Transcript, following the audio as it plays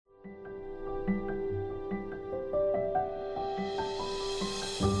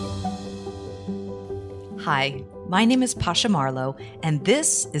Hi, my name is Pasha Marlowe, and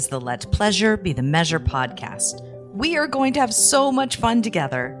this is the Let Pleasure Be the Measure podcast. We are going to have so much fun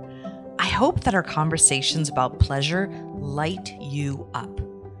together. I hope that our conversations about pleasure light you up.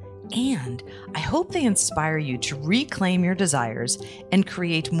 And I hope they inspire you to reclaim your desires and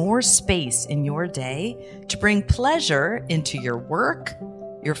create more space in your day to bring pleasure into your work,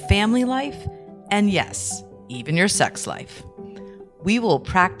 your family life, and yes, even your sex life. We will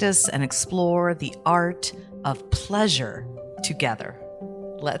practice and explore the art of pleasure together.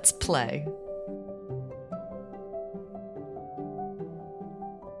 Let's play.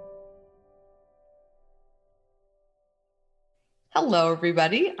 Hello,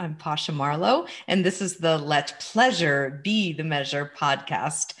 everybody. I'm Pasha Marlowe, and this is the Let Pleasure Be the Measure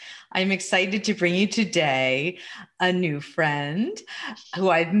podcast. I'm excited to bring you today a new friend who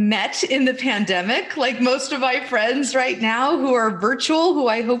I've met in the pandemic, like most of my friends right now who are virtual, who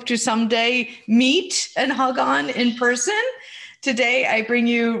I hope to someday meet and hug on in person. Today, I bring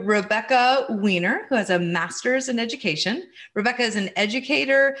you Rebecca Weiner, who has a master's in education. Rebecca is an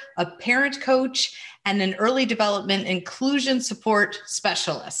educator, a parent coach, and an early development inclusion support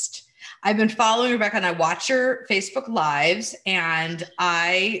specialist. I've been following Rebecca and I watch her Facebook Lives, and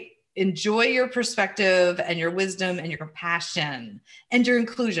I enjoy your perspective and your wisdom and your compassion and your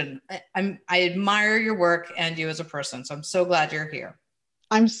inclusion. I admire your work and you as a person. So I'm so glad you're here.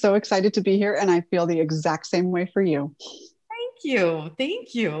 I'm so excited to be here, and I feel the exact same way for you.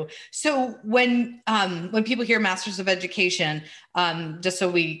 Thank you. So when people hear Masters of Education, just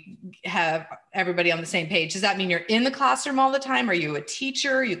so we have everybody on the same page, does that mean you're in the classroom all the time? Are you a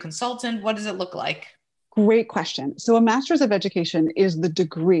teacher? Are you a consultant? What does it look like? Great question. So a Master's of Education is the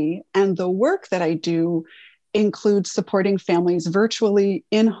degree, and the work that I do includes supporting families virtually,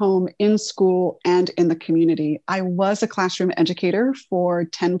 in home, in school, and in the community. I was a classroom educator for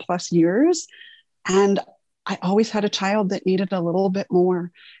 10 plus years, and I always had a child that needed a little bit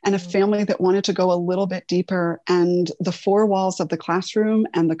more and a family that wanted to go a little bit deeper. And the four walls of the classroom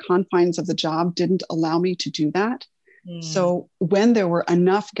and the confines of the job didn't allow me to do that. So when there were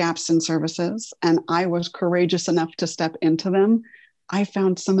enough gaps in services and I was courageous enough to step into them, I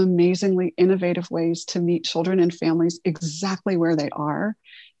found some amazingly innovative ways to meet children and families exactly where they are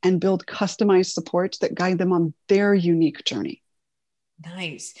and build customized supports that guide them on their unique journey.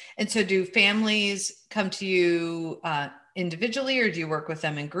 Nice. And so do families come to you individually, or do you work with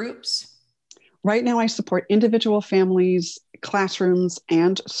them in groups? Right now, I support individual families, classrooms,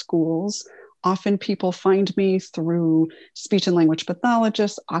 and schools. Often people find me through speech and language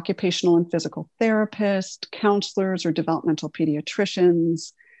pathologists, occupational and physical therapists, counselors, or developmental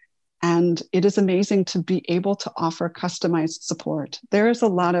pediatricians. And it is amazing to be able to offer customized support. There is a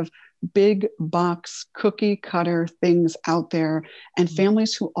lot of big box cookie cutter things out there, and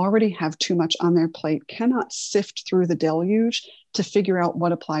families who already have too much on their plate cannot sift through the deluge to figure out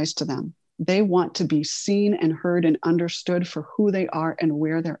what applies to them. They want to be seen and heard and understood for who they are and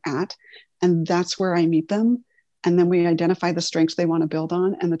where they're at. And that's where I meet them. And then we identify the strengths they want to build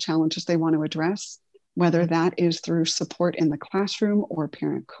on and the challenges they want to address, whether that is through support in the classroom or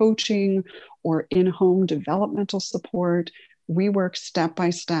parent coaching or in-home developmental support. We work step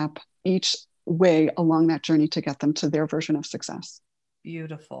by step each way along that journey to get them to their version of success.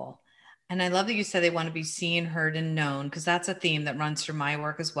 Beautiful. And I love that you said they want to be seen, heard, and known, because that's a theme that runs through my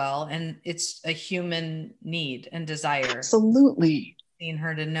work as well. And it's a human need and desire. Absolutely. Seen,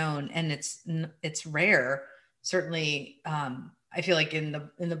 heard, and known. And it's rare. Certainly, I feel like in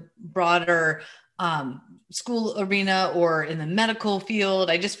the broader school arena or in the medical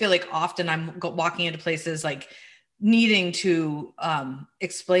field, I just feel like often I'm walking into places like needing to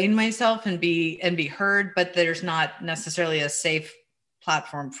explain myself and be heard, but there's not necessarily a safe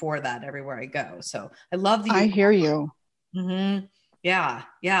platform for that everywhere I go. So I love that. I hear you. Mm-hmm. Yeah.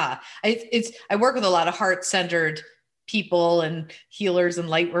 I work with a lot of heart-centered people and healers and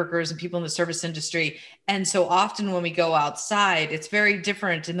light workers and people in the service industry. And so often when we go outside, it's very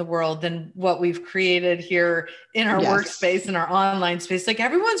different in the world than what we've created here in our workspace and our online space. Like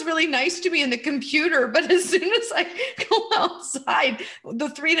everyone's really nice to me in the computer, but as soon as I go outside, the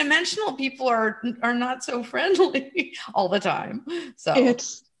three-dimensional people are not so friendly all the time. So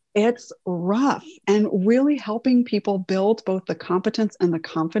it's rough, and really helping people build both the competence and the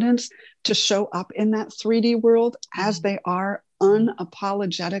confidence to show up in that 3D world as they are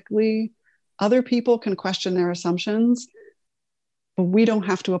unapologetically. Other people can question their assumptions, but we don't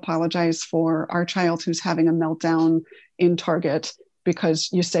have to apologize for our child who's having a meltdown in Target because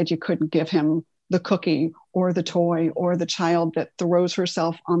you said you couldn't give him the cookie or the toy, or the child that throws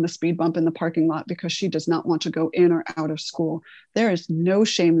herself on the speed bump in the parking lot because she does not want to go in or out of school. There is no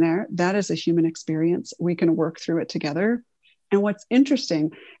shame there. That is a human experience. We can work through it together. And what's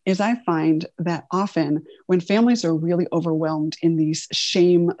interesting is I find that often when families are really overwhelmed in these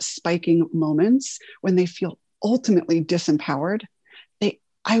shame spiking moments, when they feel ultimately disempowered, they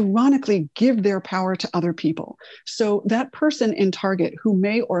ironically give their power to other people. So that person in Target who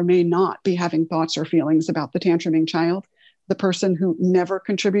may or may not be having thoughts or feelings about the tantruming child, the person who never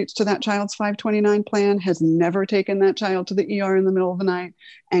contributes to that child's 529 plan, has never taken that child to the ER in the middle of the night,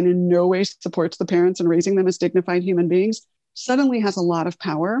 and in no way supports the parents in raising them as dignified human beings, suddenly has a lot of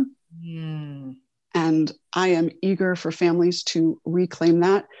power. And I am eager for families to reclaim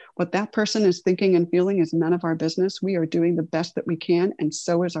that. What that person is thinking and feeling is none of our business. We are doing the best that we can, and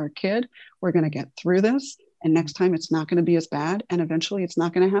so is our kid. We're going to get through this, and next time it's not going to be as bad, and eventually it's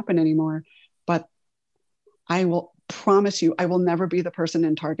not going to happen anymore. But I will promise you, I will never be the person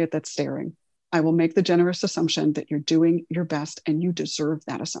in Target that's staring. I will make the generous assumption that you're doing your best, and you deserve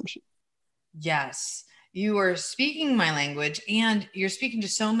that assumption. Yes. You are speaking my language, and you're speaking to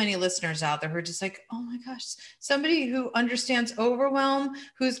so many listeners out there who are just like, oh my gosh, somebody who understands overwhelm,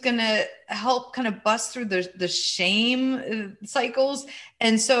 who's going to help kind of bust through the shame cycles.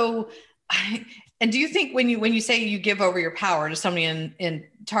 And so, and do you think when you say you give over your power to somebody in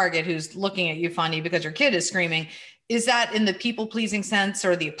Target who's looking at you funny because your kid is screaming, is that in the people-pleasing sense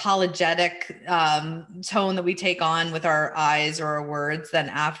or the apologetic tone that we take on with our eyes or our words then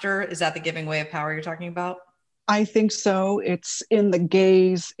after? Is that the giving way of power you're talking about? I think so. It's in the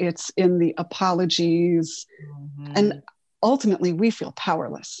gaze, it's in the apologies. And ultimately, we feel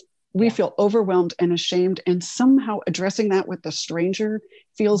powerless. We feel overwhelmed and ashamed. And somehow addressing that with the stranger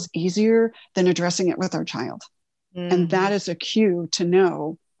feels easier than addressing it with our child. And that is a cue to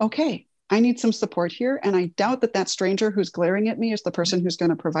know, okay, I need some support here. And I doubt that stranger who's glaring at me is the person who's going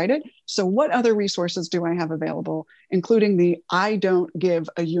to provide it. So what other resources do I have available, including the I don't give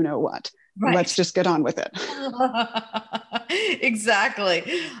a you know what? Right. Let's just get on with it. Exactly.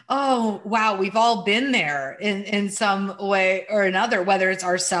 Oh, wow. We've all been there in some way or another, whether it's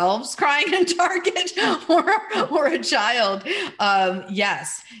ourselves crying in Target or a child.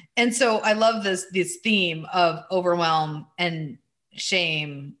 Yes. And so I love this theme of overwhelm and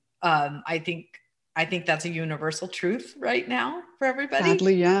shame. I think that's a universal truth right now for everybody.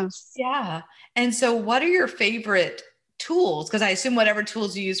 Sadly, yes. Yeah. And so what are your favorite tools? Because I assume whatever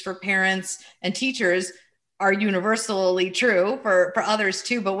tools you use for parents and teachers are universally true for others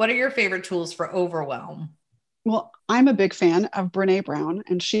too. But what are your favorite tools for overwhelm? Well, I'm a big fan of Brene Brown,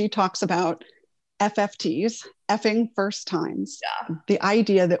 and she talks about FFTs, effing first times. Yeah. The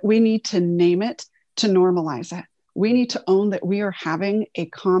idea that we need to name it to normalize it. We need to own that we are having a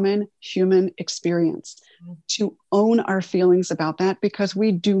common human experience, to own our feelings about that, because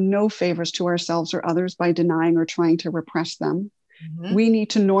we do no favors to ourselves or others by denying or trying to repress them. We need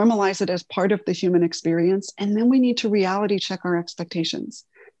to normalize it as part of the human experience. And then we need to reality check our expectations.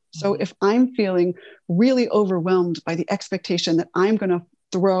 So if I'm feeling really overwhelmed by the expectation that I'm going to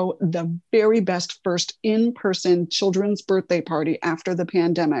throw the very best first in-person children's birthday party after the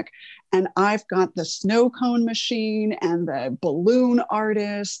pandemic, and I've got the snow cone machine and the balloon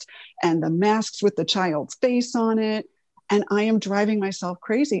artist and the masks with the child's face on it, and I am driving myself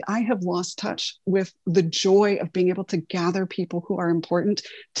crazy, I have lost touch with the joy of being able to gather people who are important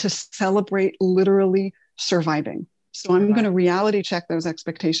to celebrate literally surviving. So I'm going to reality check those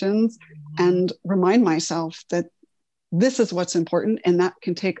expectations and remind myself that this is what's important, and that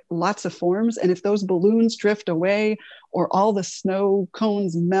can take lots of forms. And if those balloons drift away, or all the snow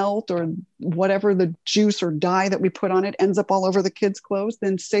cones melt, or whatever the juice or dye that we put on it ends up all over the kids' clothes,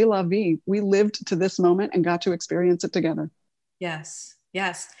 then c'est la vie. We lived to this moment and got to experience it together. Yes,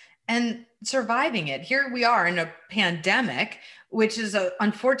 yes. And surviving it. Here we are in a pandemic, which is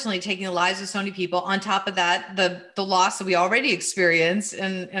unfortunately taking the lives of so many people. On top of that, the loss that we already experience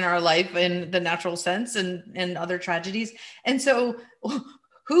in our life in the natural sense and other tragedies. And so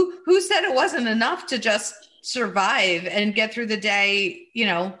who said it wasn't enough to just survive and get through the day,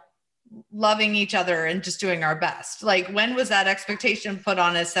 loving each other and just doing our best? Like, when was that expectation put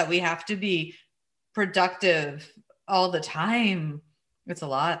on us that we have to be productive all the time? It's a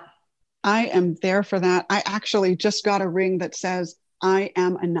lot. I am there for that. I actually just got a ring that says, I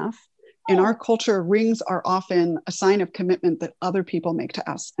am enough. In our culture, rings are often a sign of commitment that other people make to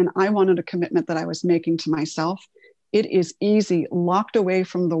us. And I wanted a commitment that I was making to myself. It is easy, locked away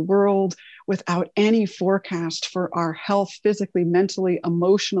from the world without any forecast for our health, physically, mentally,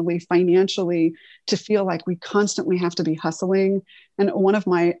 emotionally, financially, to feel like we constantly have to be hustling. And one of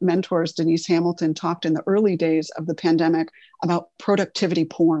my mentors, Denise Hamilton, talked in the early days of the pandemic about productivity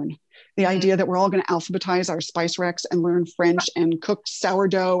porn. The idea that we're all going to alphabetize our spice racks and learn French and cook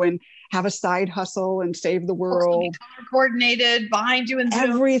sourdough and have a side hustle and save the world. Coordinated behind you and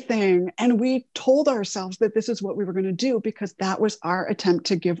everything. And we told ourselves that this is what we were going to do because that was our attempt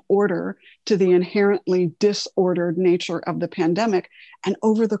to give order to the inherently disordered nature of the pandemic. And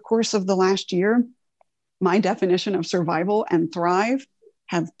over the course of the last year, my definition of survival and thrive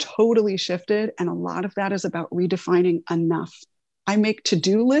have totally shifted. And a lot of that is about redefining enough. I make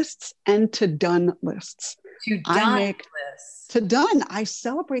to-do lists and to-done lists. I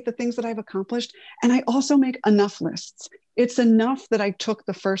celebrate the things that I've accomplished. And I also make enough lists. It's enough that I took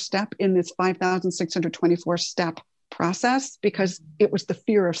the first step in this 5,624 step process because it was the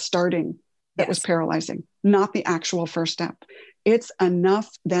fear of starting that was paralyzing, not the actual first step. It's enough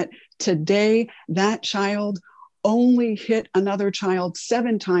that today that child only hit another child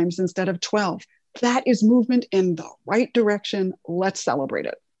 7 times instead of 12. That is movement in the right direction. Let's celebrate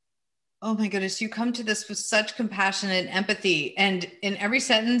it. Oh my goodness. You come to this with such compassion and empathy. And in every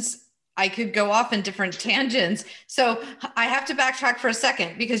sentence, I could go off in different tangents. So I have to backtrack for a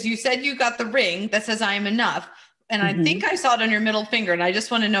second because you said you got the ring that says I am enough. And I think I saw it on your middle finger. And I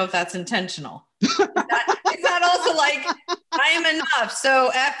just want to know if that's intentional. Is that also like, I am enough. So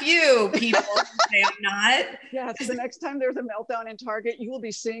F you, people say I'm not. Yes. The next time there's a meltdown in Target, you will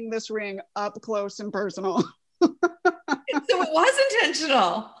be seeing this ring up close and personal. So it was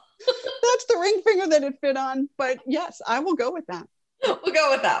intentional. That's the ring finger that it fit on. But yes, I will go with that. We'll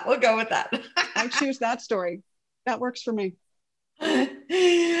go with that. I choose that story. That works for me.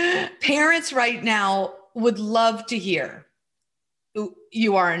 Parents right now would love to hear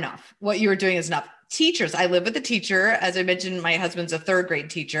you are enough. What you are doing is enough. Teachers, I live with a teacher. As I mentioned, my husband's a 3rd grade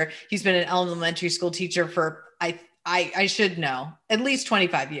teacher. He's been an elementary school teacher for, I should know, at least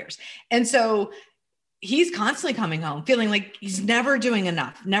 25 years. And so he's constantly coming home feeling like he's never doing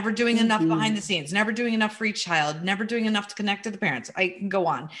enough behind the scenes, never doing enough for each child, never doing enough to connect to the parents. I can go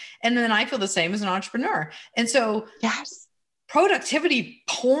on. And then I feel the same as an entrepreneur. And so productivity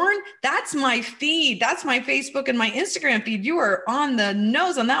porn, that's my feed. That's my Facebook and my Instagram feed. You are on the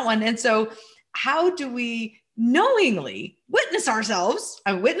nose on that one. And so how do we knowingly witness ourselves?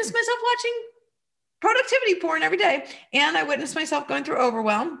 I witness myself watching productivity porn every day. And I witness myself going through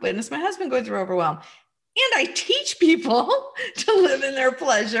overwhelm, witness my husband going through overwhelm. And I teach people to live in their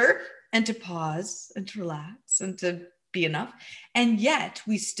pleasure and to pause and to relax and to be enough. And yet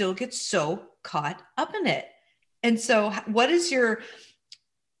we still get so caught up in it. And so what is your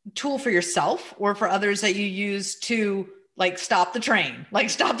tool for yourself or for others that you use to like stop the train, like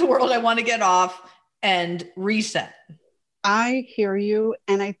stop the world I want to get off and reset? I hear you.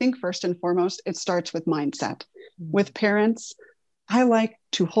 And I think first and foremost, it starts with mindset. With parents, I like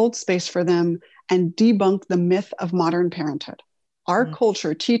to hold space for them and debunk the myth of modern parenthood. Our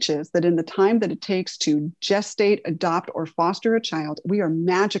culture teaches that in the time that it takes to gestate, adopt, or foster a child, we are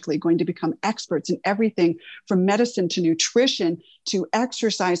magically going to become experts in everything from medicine to nutrition to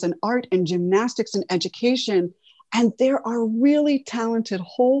exercise and art and gymnastics and education. And there are really talented,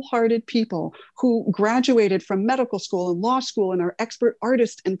 wholehearted people who graduated from medical school and law school and are expert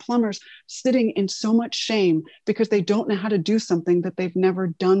artists and plumbers sitting in so much shame because they don't know how to do something that they've never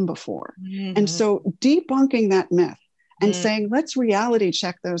done before. And so debunking that myth and saying, let's reality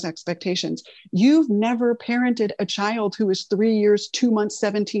check those expectations. You've never parented a child who is 3 years, 2 months,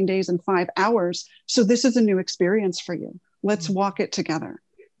 17 days, and 5 hours. So this is a new experience for you. Let's walk it together.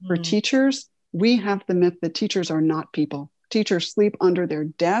 For teachers, we have the myth that teachers are not people. Teachers sleep under their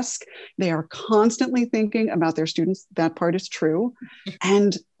desk. They are constantly thinking about their students. That part is true.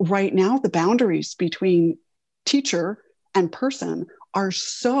 And right now, the boundaries between teacher and person are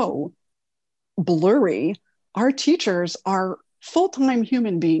so blurry. Our teachers are full-time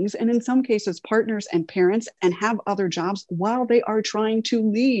human beings, and in some cases, partners and parents, and have other jobs while they are trying to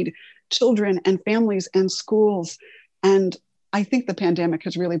lead children and families and schools. And I think the pandemic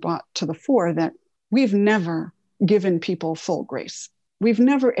has really brought to the fore that we've never given people full grace. We've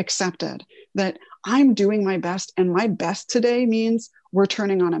never accepted that I'm doing my best, and my best today means we're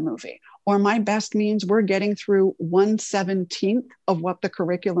turning on a movie, or my best means we're getting through 1/17 of what the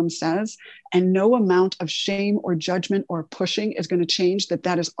curriculum says, and no amount of shame or judgment or pushing is going to change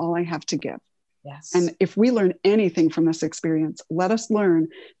that is all I have to give. Yes. And if we learn anything from this experience, let us learn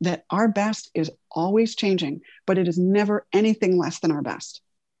that our best is always changing, but it is never anything less than our best.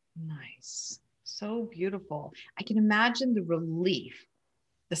 Nice. So beautiful. I can imagine the relief,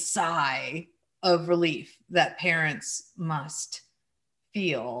 the sigh of relief that parents must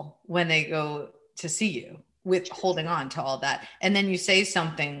feel when they go to see you with holding on to all that. And then you say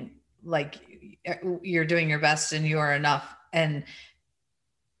something like you're doing your best and you are enough.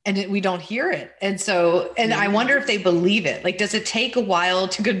 We don't hear it. And so, and I wonder if they believe it. Like, does it take a while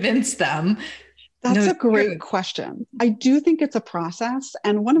to convince them? That's a great question. I do think it's a process.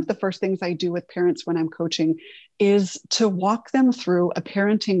 And one of the first things I do with parents when I'm coaching is to walk them through a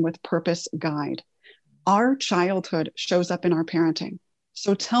parenting with purpose guide. Our childhood shows up in our parenting.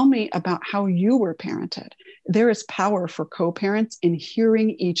 So tell me about how you were parented. There is power for co-parents in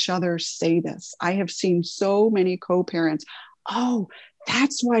hearing each other say this. I have seen so many co-parents, oh,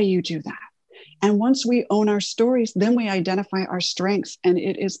 that's why you do that. And once we own our stories, then we identify our strengths. And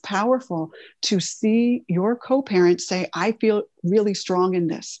it is powerful to see your co-parent say, I feel really strong in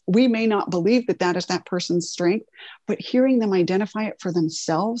this. We may not believe that that is that person's strength, but hearing them identify it for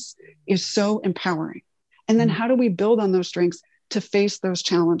themselves is so empowering. And then how do we build on those strengths to face those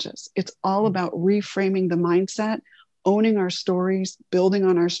challenges? It's all about reframing the mindset, owning our stories, building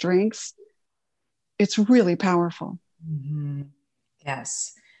on our strengths. It's really powerful. Mm-hmm.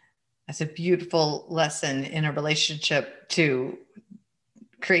 Yes. That's a beautiful lesson in a relationship to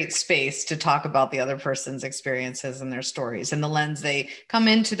create space to talk about the other person's experiences and their stories and the lens they come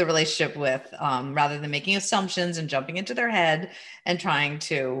into the relationship with, rather than making assumptions and jumping into their head and trying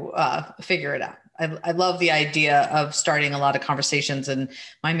to figure it out. I love the idea of starting a lot of conversations in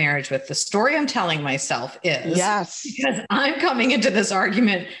my marriage with the story I'm telling myself is, yes, because I'm coming into this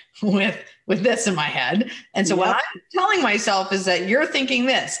argument with this in my head. And so what I'm telling myself is that you're thinking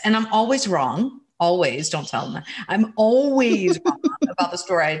this, and I'm always wrong. Always, don't tell them that. I'm always wrong about the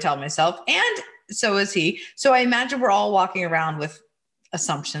story I tell myself. And so is he. So I imagine we're all walking around with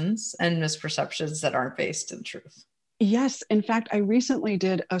assumptions and misperceptions that aren't based in truth. Yes. In fact, I recently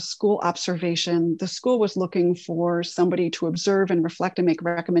did a school observation. The school was looking for somebody to observe and reflect and make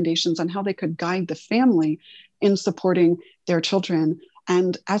recommendations on how they could guide the family in supporting their children.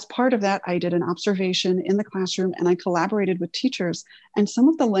 And as part of that, I did an observation in the classroom and I collaborated with teachers. And some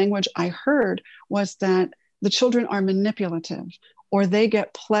of the language I heard was that the children are manipulative or they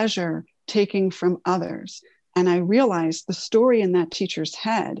get pleasure taking from others. And I realized the story in that teacher's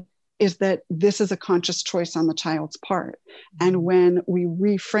head is that this is a conscious choice on the child's part. And when we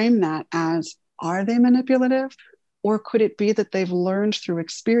reframe that as, are they manipulative? Or could it be that they've learned through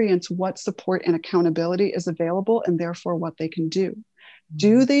experience what support and accountability is available and therefore what they can do?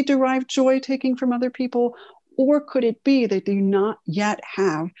 Do they derive joy taking from other people? Or could it be that they do not yet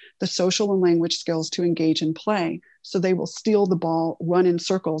have the social and language skills to engage in play? So they will steal the ball, run in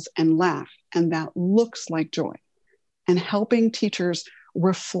circles, and laugh. And that looks like joy. And helping teachers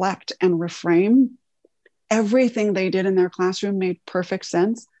reflect and reframe, everything they did in their classroom made perfect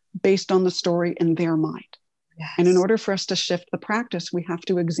sense based on the story in their mind. Yes. And in order for us to shift the practice, we have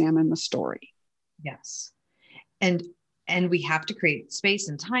to examine the story. Yes. And we have to create space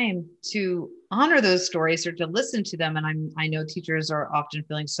and time to honor those stories or to listen to them. And I know teachers are often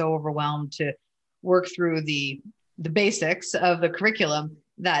feeling so overwhelmed to work through the basics of the curriculum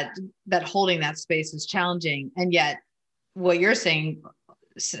that holding that space is challenging. And yet what you're saying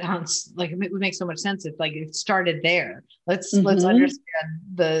sounds like it would make so much sense if like it started there. Let's understand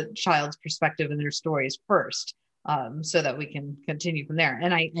the child's perspective and their stories first, so that we can continue from there.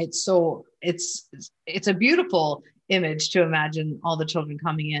 And it's a beautiful image to imagine all the children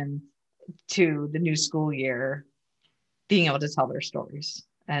coming in to the new school year being able to tell their stories.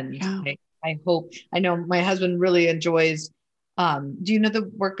 And I know my husband really enjoys, do you know the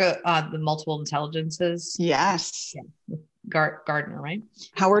work of the multiple intelligences? Yes. Yeah. Gardner, right?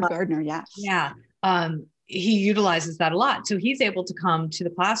 Howard Gardner, yes. Yeah. He utilizes that a lot. So he's able to come to the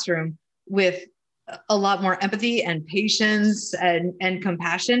classroom with a lot more empathy and patience and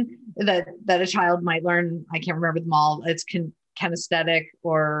compassion that a child might learn. I can't remember them all. It's kinesthetic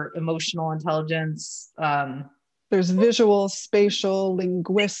or emotional intelligence. There's visual, spatial,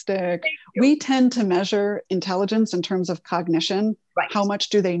 linguistic. We tend to measure intelligence in terms of cognition. Right. How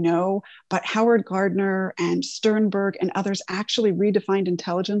much do they know? But Howard Gardner and Sternberg and others actually redefined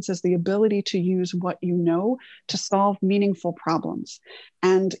intelligence as the ability to use what you know to solve meaningful problems.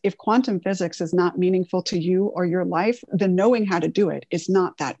 And if quantum physics is not meaningful to you or your life, then knowing how to do it is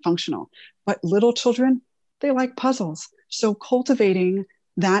not that functional. But little children, they like puzzles. So cultivating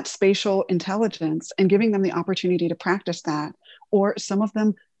that spatial intelligence and giving them the opportunity to practice that, or some of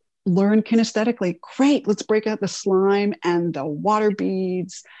them learn kinesthetically. Great, let's break out the slime and the water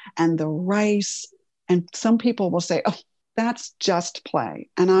beads and the rice. And some people will say, oh, that's just play.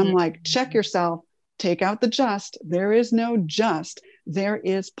 And I'm like, check yourself. take out the just. There is no just. There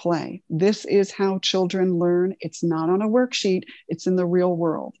is play. This is how children learn. It's not on a worksheet. It's in the real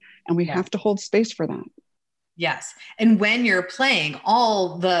world. And we have to hold space for that. Yes. And when you're playing,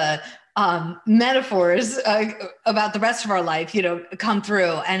 all the metaphors about the rest of our life, come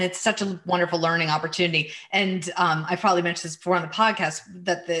through, and it's such a wonderful learning opportunity. And I probably mentioned this before on the podcast,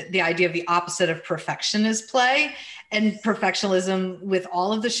 that the idea of the opposite of perfection is play, and perfectionism with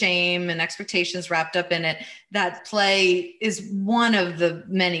all of the shame and expectations wrapped up in it, that play is one of the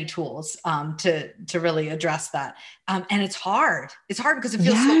many tools to really address that. And it's hard. It's hard because it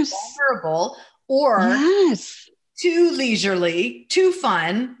feels so vulnerable, or too leisurely, too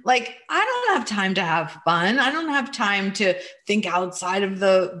fun. Like, I don't have time to have fun. I don't have time to think outside of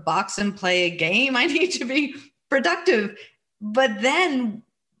the box and play a game. I need to be productive. But then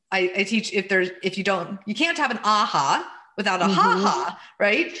I teach, you can't have an aha without a ha-ha,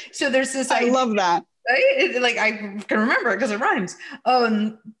 right? So there's this idea, I love that. Right? I can remember it because it rhymes.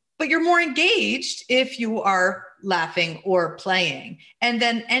 But you're more engaged if you are laughing or playing. And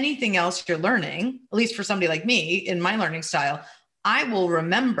then anything else you're learning, at least for somebody like me in my learning style, I will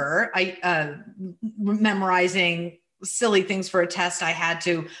remember memorizing silly things for a test. I had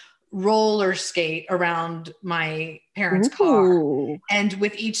to roller skate around my parents' car. And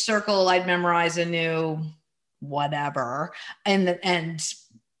with each circle, I'd memorize a new whatever. And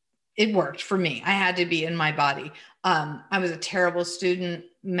it worked for me. I had to be in my body. I was a terrible student,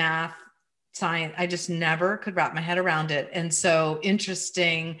 math, science. I just never could wrap my head around it. And so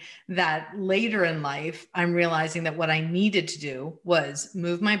interesting that later in life, I'm realizing that what I needed to do was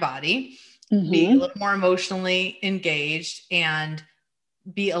move my body, be a little more emotionally engaged, and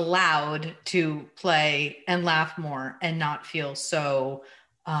be allowed to play and laugh more and not feel so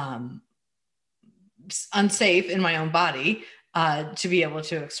unsafe in my own body to be able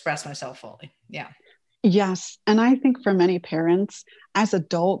to express myself fully. Yeah. Yes. And I think for many parents, as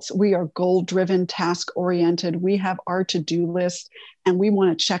adults, we are goal-driven, task-oriented. We have our to-do list and we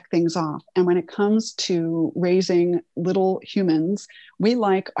want to check things off. And when it comes to raising little humans, we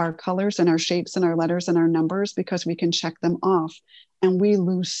like our colors and our shapes and our letters and our numbers because we can check them off. And we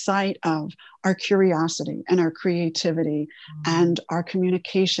lose sight of our curiosity and our creativity and our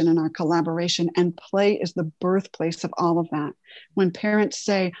communication and our collaboration. And play is the birthplace of all of that. When parents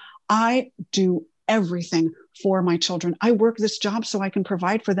say, I do everything for my children. I work this job so I can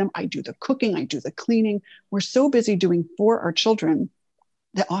provide for them. I do the cooking, I do the cleaning. We're so busy doing for our children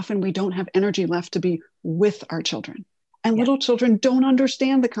that often we don't have energy left to be with our children. And little children don't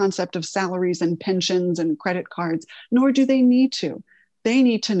understand the concept of salaries and pensions and credit cards, nor do they need to. They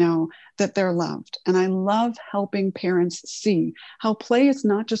need to know that they're loved. And I love helping parents see how play is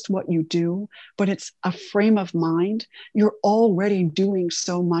not just what you do, but it's a frame of mind. You're already doing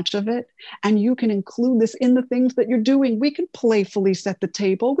so much of it, and you can include this in the things that you're doing. We can playfully set the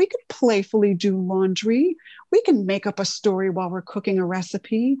table. We can playfully do laundry. We can make up a story while we're cooking a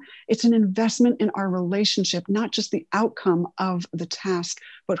recipe. It's an investment in our relationship, not just the outcome of the task,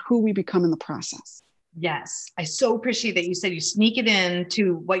 but who we become in the process. Yes. I so appreciate that you said you sneak it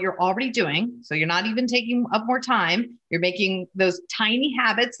into what you're already doing. So you're not even taking up more time. You're making those tiny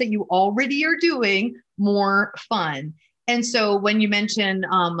habits that you already are doing more fun. And so when you mention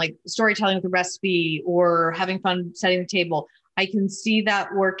like storytelling with a recipe or having fun setting the table, I can see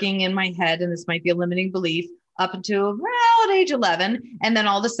that working in my head. And this might be a limiting belief up until around age 11. And then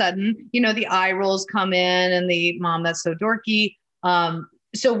all of a sudden, the eye rolls come in and the mom, that's so dorky.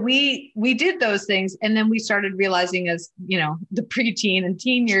 So we did those things. And then we started realizing as, the preteen and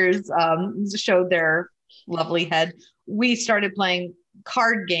teen years showed their lovely head, we started playing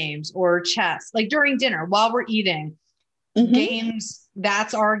card games or chess, like during dinner while we're eating games.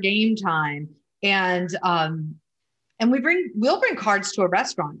 That's our game time. And we'll bring cards to a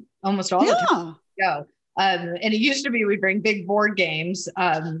restaurant almost all the time. Go. And it used to be, we bring big board games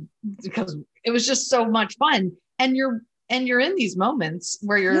because it was just so much fun. And you're in these moments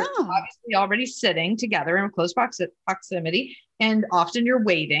where you're obviously already sitting together in close proximity, and often you're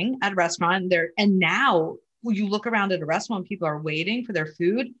waiting at a restaurant and now when you look around at a restaurant, people are waiting for their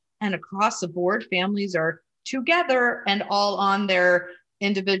food, and across the board, families are together and all on their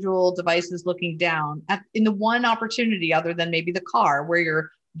individual devices looking down in the one opportunity other than maybe the car where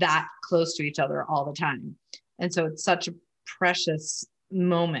you're that close to each other all the time. And so it's such a precious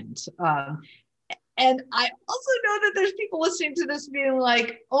moment. And I also know that there's people listening to this being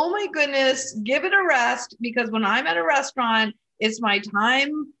like, oh my goodness, give it a rest. Because when I'm at a restaurant, it's my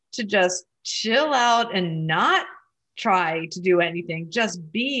time to just chill out and not try to do anything, just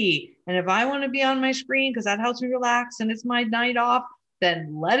be. And if I want to be on my screen because that helps me relax and it's my night off,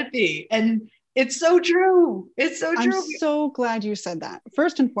 then let it be. And It's so true. It's so I'm true. so glad you said that.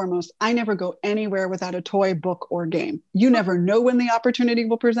 First and foremost, I never go anywhere without a toy, book, or game. You never know when the opportunity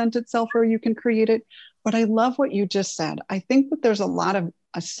will present itself or you can create it. But I love what you just said. I think that there's a lot of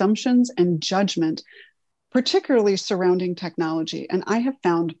assumptions and judgment, particularly surrounding technology. And I have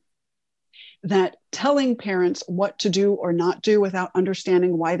found that telling parents what to do or not do without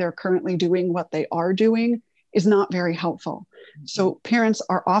understanding why they're currently doing what they are doing is not very helpful. So parents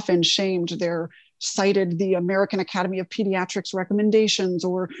are often shamed. They're cited the American Academy of Pediatrics recommendations,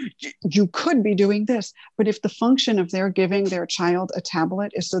 or you could be doing this. But if the function of their giving their child a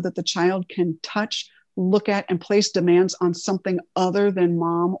tablet is so that the child can touch, look at, and place demands on something other than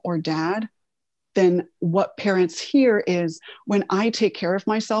mom or dad, then what parents hear is, when I take care of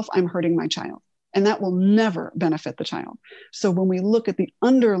myself, I'm hurting my child. And that will never benefit the child. So when we look at the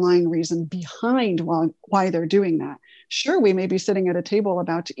underlying reason behind why they're doing that, sure, we may be sitting at a table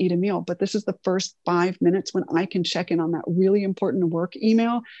about to eat a meal, but this is the first 5 minutes when I can check in on that really important work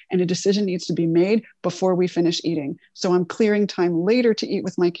email, and a decision needs to be made before we finish eating. So I'm clearing time later to eat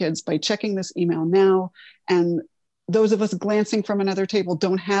with my kids by checking this email now. And those of us glancing from another table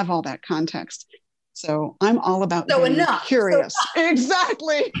don't have all that context. So I'm all about getting curious.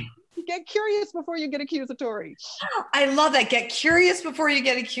 Exactly. Get curious before you get accusatory. I love that. Get curious before you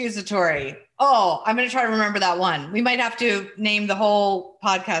get accusatory. Oh, I'm going to try to remember that one. We might have to name the whole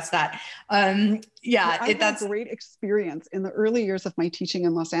podcast that. That's a great experience in the early years of my teaching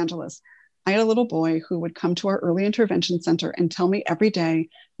in Los Angeles. I had a little boy who would come to our early intervention center and tell me every day,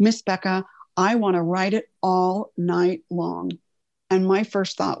 Miss Becca, I want to write it all night long. And my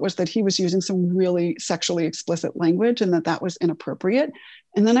first thought was that he was using some really sexually explicit language and that was inappropriate.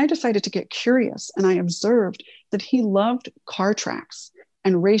 And then I decided to get curious, and I observed that he loved car tracks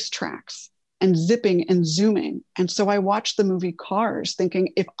and race tracks and zipping and zooming. And so I watched the movie Cars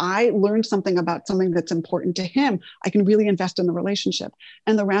thinking, if I learned something about something that's important to him, I can really invest in the relationship.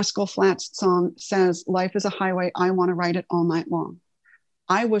 And the Rascal Flatts song says, life is a highway, I want to ride it all night long.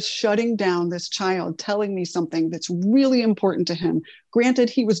 I was shutting down this child telling me something that's really important to him. Granted,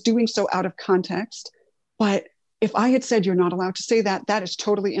 he was doing so out of context, but if I had said, you're not allowed to say that, that is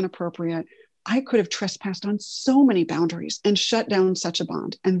totally inappropriate, I could have trespassed on so many boundaries and shut down such a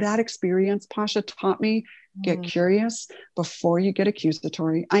bond. And that experience, Pasha, taught me, get curious before you get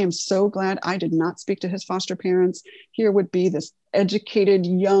accusatory. I am so glad I did not speak to his foster parents. Here would be this educated,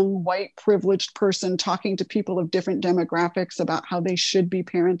 young, white, privileged person talking to people of different demographics about how they should be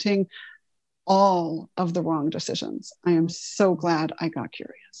parenting. All of the wrong decisions. I am so glad I got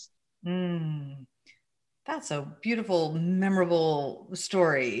curious. That's a beautiful, memorable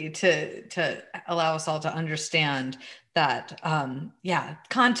story to allow us all to understand that,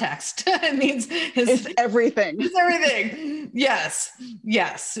 context means it's everything. It's everything.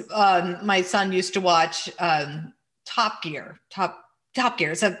 Yes. My son used to watch Top Gear.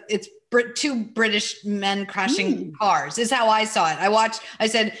 It's two British men crashing cars is how I saw it. I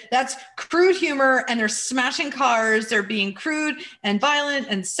said, that's crude humor, and they're smashing cars. They're being crude and violent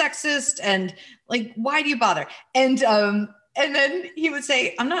and sexist, and like, why do you bother? And then he would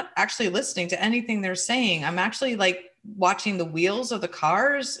say, I'm not actually listening to anything they're saying. I'm actually like watching the wheels of the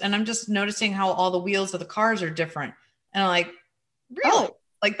cars, and I'm just noticing how all the wheels of the cars are different. And I'm like, really? Oh.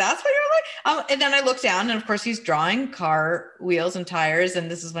 Like, that's what you're like? And then I look down, and of course he's drawing car wheels and tires. And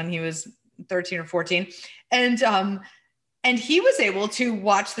this is when he was 13 or 14. And he was able to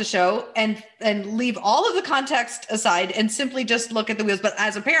watch the show and leave all of the context aside and simply just look at the wheels. But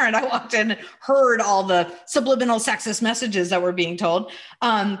as a parent, I walked in and heard all the subliminal sexist messages that were being told.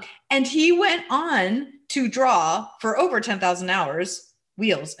 And he went on to draw for over 10,000 hours,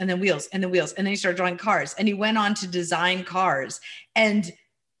 wheels and then wheels and then wheels. And then he started drawing cars, and he went on to design cars. And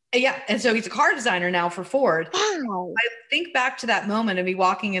so he's a car designer now for Ford. Wow. I think back to that moment of me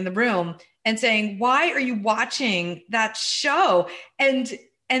walking in the room and saying, why are you watching that show? And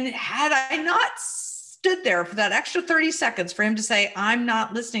had I not stood there for that extra 30 seconds for him to say, I'm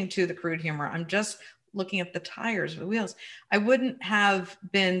not listening to the crude humor, I'm just looking at the tires, the wheels, I wouldn't have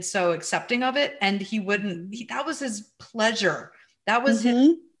been so accepting of it. And that was his pleasure. That was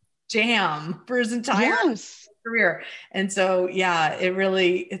his jam for his entire career. And so,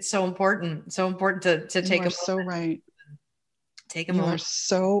 it's so important. It's so important to take a so right. Take a moment. You are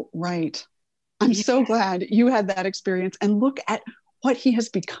so right. I'm so glad you had that experience, and look at what he has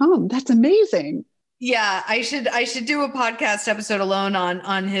become. That's amazing. Yeah, I should do a podcast episode alone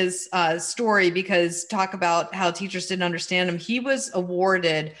on his story, because talk about how teachers didn't understand him. He was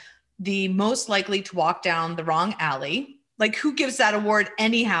awarded the most likely to walk down the wrong alley, like who gives that award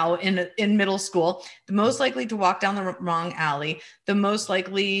anyhow in middle school? The most likely to walk down the wrong alley, the most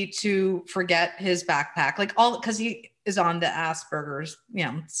likely to forget his backpack, like all because he is on the Asperger's,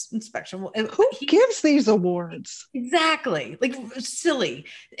 spectrum. Who gives these awards? Exactly, like silly.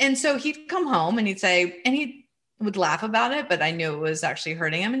 And so he'd come home and he'd say, and he would laugh about it, but I knew it was actually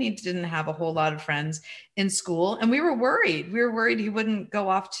hurting him, and he didn't have a whole lot of friends in school. And we were worried. We were worried he wouldn't go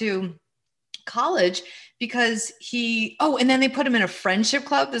off to college because and then they put him in a friendship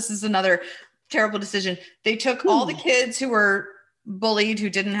club. This is another terrible decision. They took all the kids who were bullied,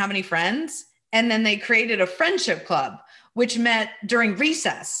 who didn't have any friends, and then they created a friendship club, which met during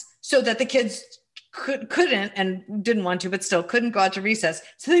recess so that the kids couldn't and didn't want to, but still couldn't go out to recess.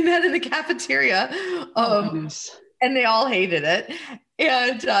 So they met in the cafeteria, and they all hated it.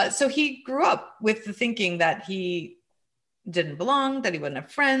 And so he grew up with the thinking that he didn't belong, that he wouldn't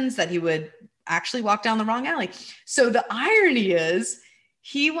have friends, that he would actually walk down the wrong alley. So the irony is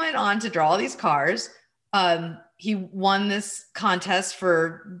he went on to draw all these cars. He won this contest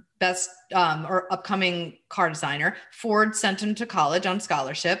for best or upcoming car designer. Ford sent him to college on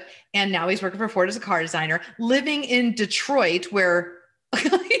scholarship. And now he's working for Ford as a car designer, living in Detroit, where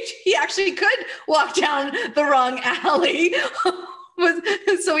he actually could walk down the wrong alley.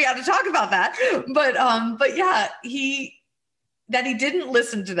 So we had to talk about that. But yeah, he didn't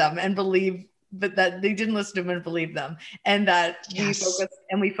listen to them and believe, but that they didn't listen to him and believe them. And that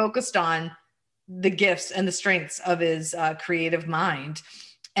we focused on the gifts and the strengths of his creative mind,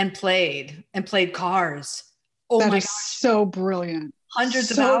 and played cars. Oh that my is gosh. So brilliant.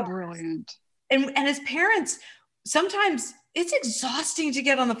 Hundreds of hours. So brilliant. And his parents, sometimes it's exhausting to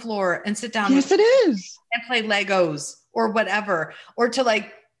get on the floor and sit down. Yes, it is. And play Legos or whatever, or to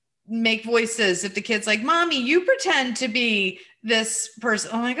like make voices. If the kid's like, "Mommy, you pretend to be this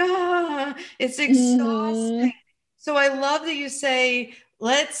person." Oh my God, it's exhausting. So I love that you say,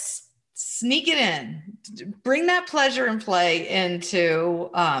 let's sneak it in, bring that pleasure and play into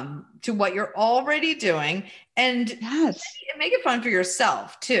to what you're already doing, and make it fun for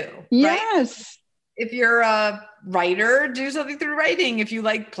yourself too. Yes. Right? If you're a writer, do something through writing. If you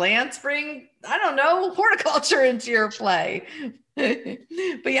like plants, bring, I don't know, horticulture into your play. But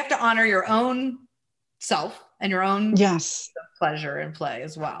you have to honor your own self and your own pleasure and play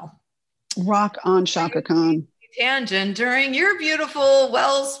as well. Rock on, Chaka Khan. Tangent during your beautiful,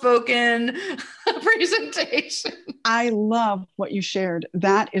 well-spoken presentation. I love what you shared.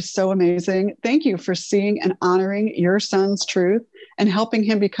 That is so amazing. Thank you for seeing and honoring your son's truth and helping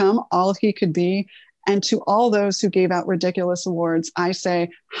him become all he could be. And to all those who gave out ridiculous awards, I say,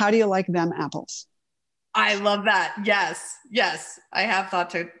 how do you like them apples? I love that. Yes. Yes. I have thought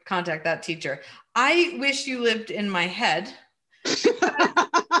to contact that teacher. I wish you lived in my head.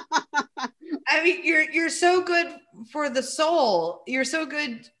 I mean, you're so good for the soul. You're so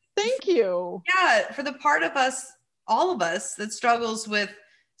good. Thank you. Yeah. For the part of us, all of us, that struggles with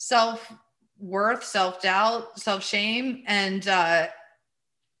self-worth, self-doubt, self-shame, and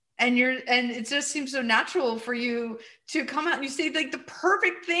it just seems so natural for you to come out and you say like the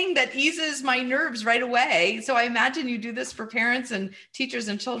perfect thing that eases my nerves right away. So I imagine you do this for parents and teachers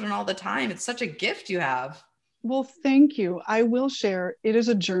and children all the time. It's such a gift you have. Well, thank you. I will share. It is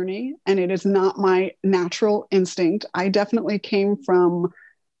a journey and it is not my natural instinct. I definitely came from,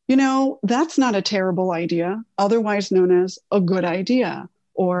 that's not a terrible idea, otherwise known as a good idea.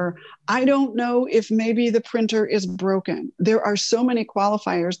 Or I don't know if maybe the printer is broken. There are so many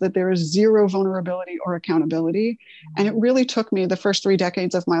qualifiers that there is zero vulnerability or accountability. And it really took me the first 3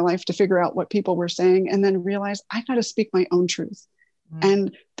 decades of my life to figure out what people were saying and then realize I got to speak my own truth.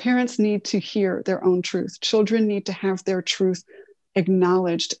 And parents need to hear their own truth. Children need to have their truth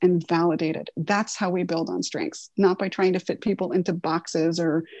acknowledged and validated. That's how we build on strengths, not by trying to fit people into boxes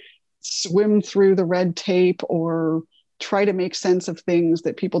or swim through the red tape or try to make sense of things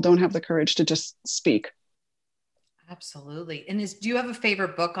that people don't have the courage to just speak. Absolutely. And do you have a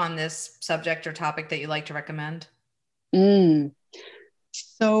favorite book on this subject or topic that you like to recommend?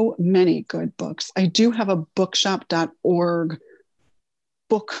 So many good books. I do have a bookshop.org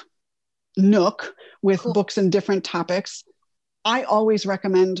book nook with books in different topics. I always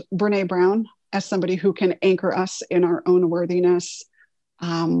recommend Brene Brown as somebody who can anchor us in our own worthiness.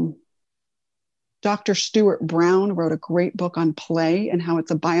 Dr. Stuart Brown wrote a great book on play and how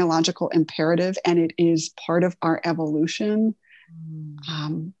it's a biological imperative and it is part of our evolution.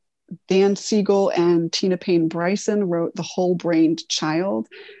 Dan Siegel and Tina Payne Bryson wrote The Whole-Brained Child.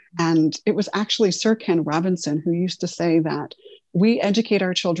 And it was actually Sir Ken Robinson who used to say that we educate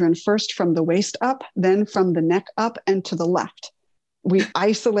our children first from the waist up, then from the neck up and to the left. We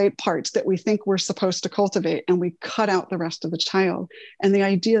isolate parts that we think we're supposed to cultivate, and we cut out the rest of the child. And the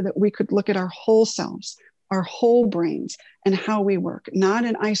idea that we could look at our whole selves, our whole brains, and how we work, not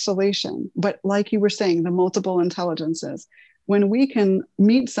in isolation, but like you were saying, the multiple intelligences. When we can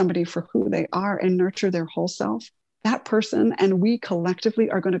meet somebody for who they are and nurture their whole self, that person and we collectively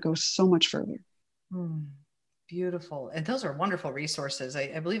are going to go so much further. Beautiful. And those are wonderful resources.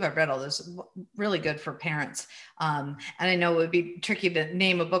 I believe I've read all those, really good for parents. And I know it would be tricky to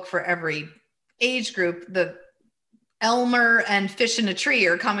name a book for every age group. The Elmer and Fish in a Tree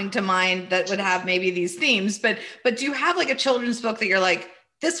are coming to mind that would have maybe these themes, but do you have like a children's book that you're like,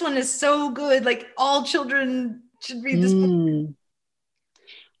 this one is so good, like all children should read this book?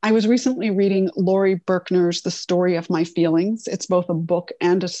 I was recently reading Laurie Berkner's The Story of My Feelings. It's both a book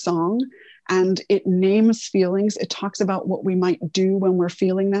and a song, and it names feelings. It talks about what we might do when we're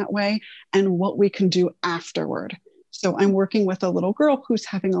feeling that way and what we can do afterward. So I'm working with a little girl who's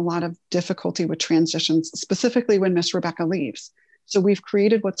having a lot of difficulty with transitions, specifically when Miss Rebecca leaves. So we've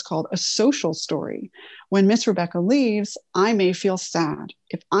created what's called a social story. When Miss Rebecca leaves, I may feel sad.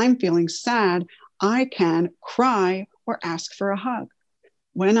 If I'm feeling sad, I can cry or ask for a hug.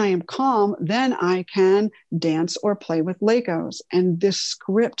 When I am calm, then I can dance or play with Legos. And this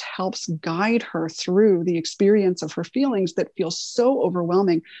script helps guide her through the experience of her feelings that feel so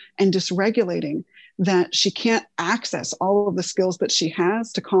overwhelming and dysregulating that she can't access all of the skills that she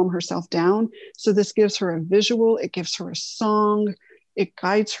has to calm herself down. So this gives her a visual, it gives her a song, it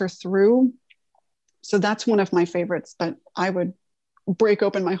guides her through. So that's one of my favorites, but I would break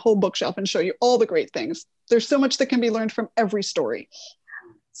open my whole bookshelf and show you all the great things. There's so much that can be learned from every story.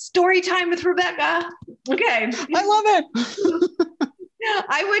 Story time with Rebecca. Okay. I love it.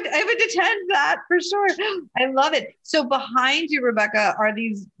 I would attend that for sure. I love it. So behind you, Rebecca, are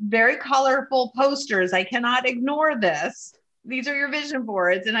these very colorful posters. I cannot ignore this. These are your vision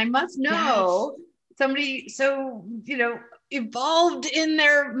boards. And I must know somebody so, evolved in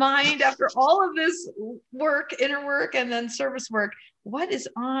their mind after all of this work, inner work, and then service work. What is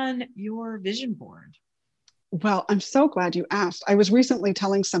on your vision board? Well, I'm so glad you asked. I was recently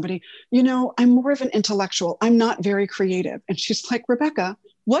telling somebody, I'm more of an intellectual. I'm not very creative. And she's like, Rebecca,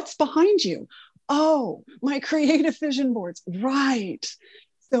 what's behind you? Oh, my creative vision boards. Right.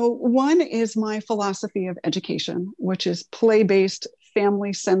 So one is my philosophy of education, which is play-based,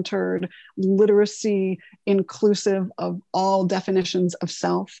 family-centered, literacy, inclusive of all definitions of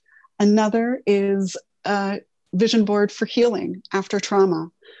self. Another is a vision board for healing after trauma.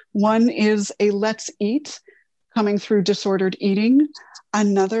 One is a let's eat, coming through disordered eating.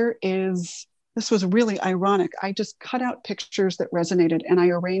 Another is, this was really ironic. I just cut out pictures that resonated and I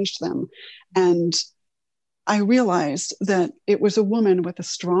arranged them. And I realized that it was a woman with a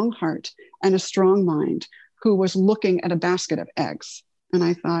strong heart and a strong mind who was looking at a basket of eggs. And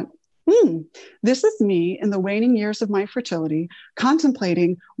I thought, this is me in the waning years of my fertility,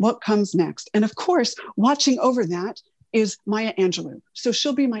 contemplating what comes next. And of course, watching over that is Maya Angelou. So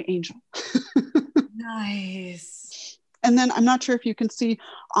she'll be my angel. Nice. And then I'm not sure if you can see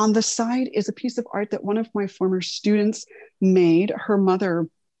on the side is a piece of art that one of my former students made. Her mother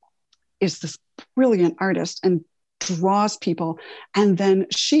is this brilliant artist and draws people. And then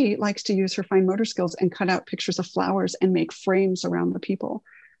she likes to use her fine motor skills and cut out pictures of flowers and make frames around the people.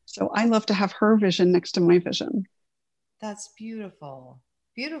 So I love to have her vision next to my vision. That's beautiful.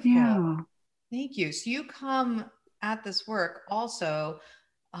 Beautiful. Yeah. Thank you. So you come at this work also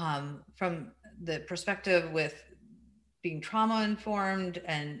from the perspective with being trauma informed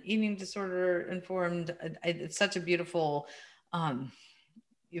and eating disorder informed. It's such a beautiful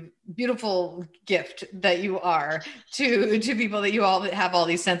gift that you are to people, that you all have all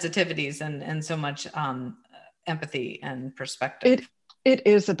these sensitivities and so much empathy and perspective. It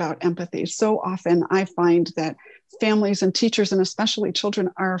is about empathy. So often I find that families and teachers, and especially children,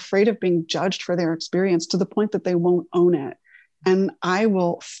 are afraid of being judged for their experience to the point that they won't own it. And I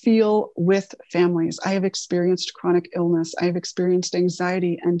will feel with families. I have experienced chronic illness. I have experienced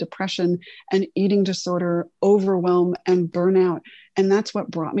anxiety and depression and eating disorder, overwhelm and burnout. And that's what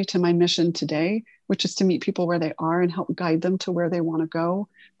brought me to my mission today, which is to meet people where they are and help guide them to where they want to go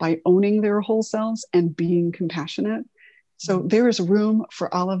by owning their whole selves and being compassionate. So there is room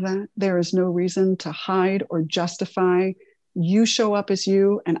for all of that. There is no reason to hide or justify. You show up as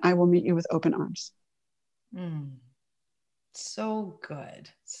you, and I will meet you with open arms. So good.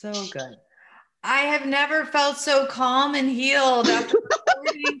 So good. I have never felt so calm and healed after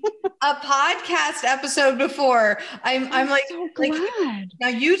recording a podcast episode before. I'm like, so glad. Now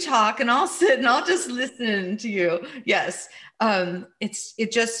you talk and I'll sit and I'll just listen to you. Yes.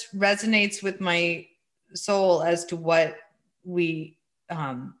 It just resonates with my soul as to what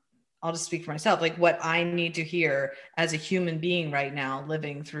I'll just speak for myself, like what I need to hear as a human being right now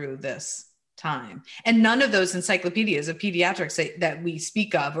living through this time. And none of those encyclopedias of pediatrics that we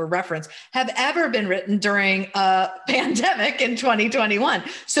speak of or reference have ever been written during a pandemic in 2021.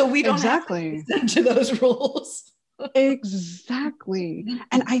 So we don't have to listen to those rules. Exactly.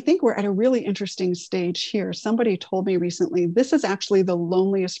 And I think we're at a really interesting stage here. Somebody told me recently, this is actually the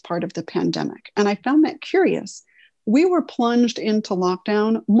loneliest part of the pandemic. And I found that curious. We were plunged into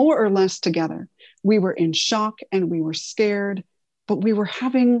lockdown more or less together. We were in shock and we were scared, but we were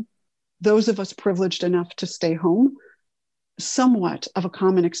having, those of us privileged enough to stay home, somewhat of a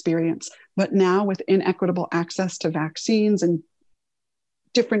common experience. But now with inequitable access to vaccines and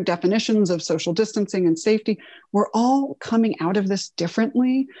different definitions of social distancing and safety, we're all coming out of this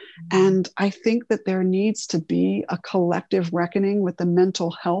differently. And I think that there needs to be a collective reckoning with the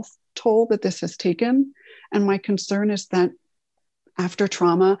mental health toll that this has taken. And my concern is that after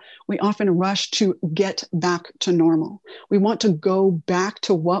trauma, we often rush to get back to normal. We want to go back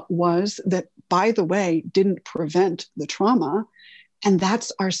to what was that, by the way, didn't prevent the trauma. And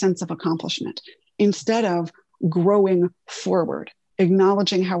that's our sense of accomplishment, instead of growing forward,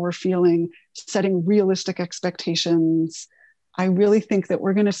 acknowledging how we're feeling, setting realistic expectations. I really think that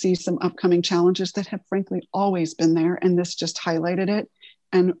we're going to see some upcoming challenges that have frankly always been there, and this just highlighted it.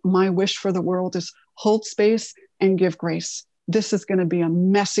 And my wish for the world is hold space and give grace. This is going to be a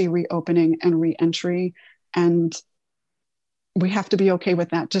messy reopening and reentry, and we have to be okay with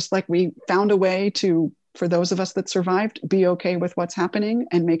that. Just like we found a way to, for those of us that survived, be okay with what's happening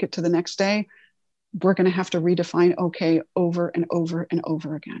and make it to the next day. We're going to have to redefine okay over and over and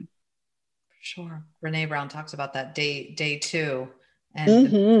over again. Sure. Brene Brown talks about that day 2 and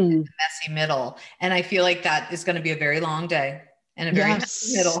the messy middle. And I feel like that is going to be a very long day and a very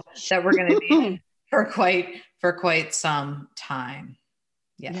messy middle that we're going to be in for quite some time.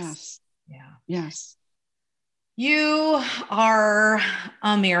 Yes. Yeah. Yes. You are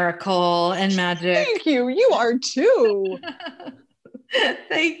a miracle and magic. Thank you. You are too.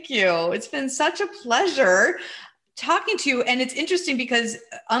 Thank you. It's been such a pleasure talking to you. And it's interesting because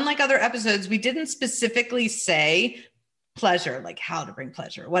unlike other episodes, we didn't specifically say pleasure, like how to bring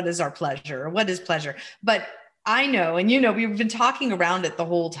pleasure. What is our pleasure? What is pleasure? But I know, and we've been talking around it the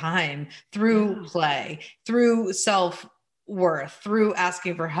whole time through play, through self-worth, through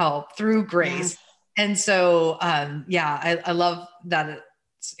asking for help, through grace. And so, I love that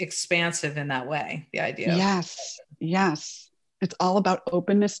it's expansive in that way, the idea. Yes. It's all about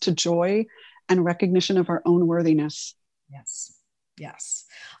openness to joy and recognition of our own worthiness. Yes.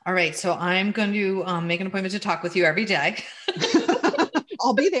 All right. So I'm going to make an appointment to talk with you every day.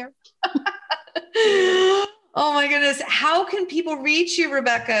 I'll be there. Oh my goodness. How can people reach you,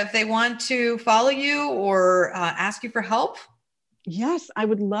 Rebecca, if they want to follow you or ask you for help? Yes, I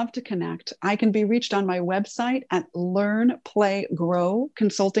would love to connect. I can be reached on my website at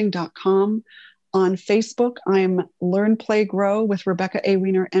learnplaygrowconsulting.com. On Facebook, I'm Learn, Play, Grow with Rebecca A.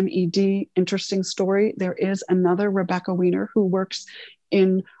 Weiner, MED. Interesting story. There is another Rebecca Weiner who works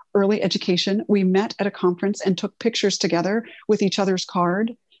in early education. We met at a conference and took pictures together with each other's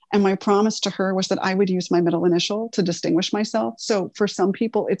card. And my promise to her was that I would use my middle initial to distinguish myself. So for some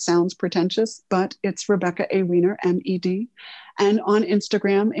people, it sounds pretentious, but it's Rebecca A. Weiner, MED. And on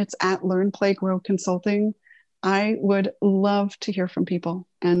Instagram, it's at Learn, Play, Grow Consulting. I would love to hear from people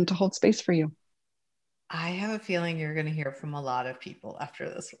and to hold space for you. I have a feeling you're going to hear from a lot of people after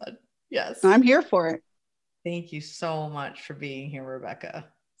this one. Yes. I'm here for it. Thank you so much for being here, Rebecca.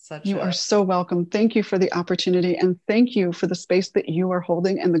 You are so welcome. Thank you for the opportunity. And thank you for the space that you are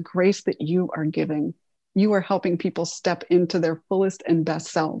holding and the grace that you are giving. You are helping people step into their fullest and best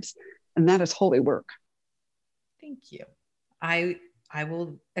selves. And that is holy work. Thank you. I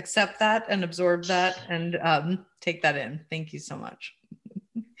will accept that and absorb that and take that in. Thank you so much.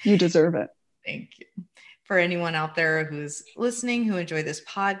 You deserve it. Thank you. For anyone out there who's listening, who enjoy this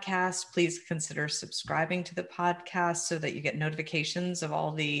podcast, please consider subscribing to the podcast so that you get notifications of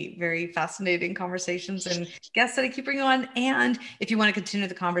all the very fascinating conversations and guests that I keep bringing on. And if you want to continue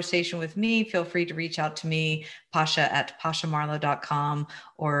the conversation with me, feel free to reach out to me, pasha@pashamarlow.com,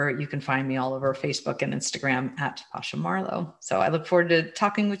 or you can find me all over Facebook and Instagram at Pasha Marlow. So I look forward to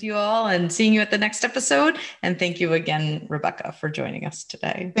talking with you all and seeing you at the next episode. And thank you again, Rebecca, for joining us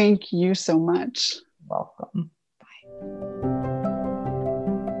today. Thank you so much. Welcome.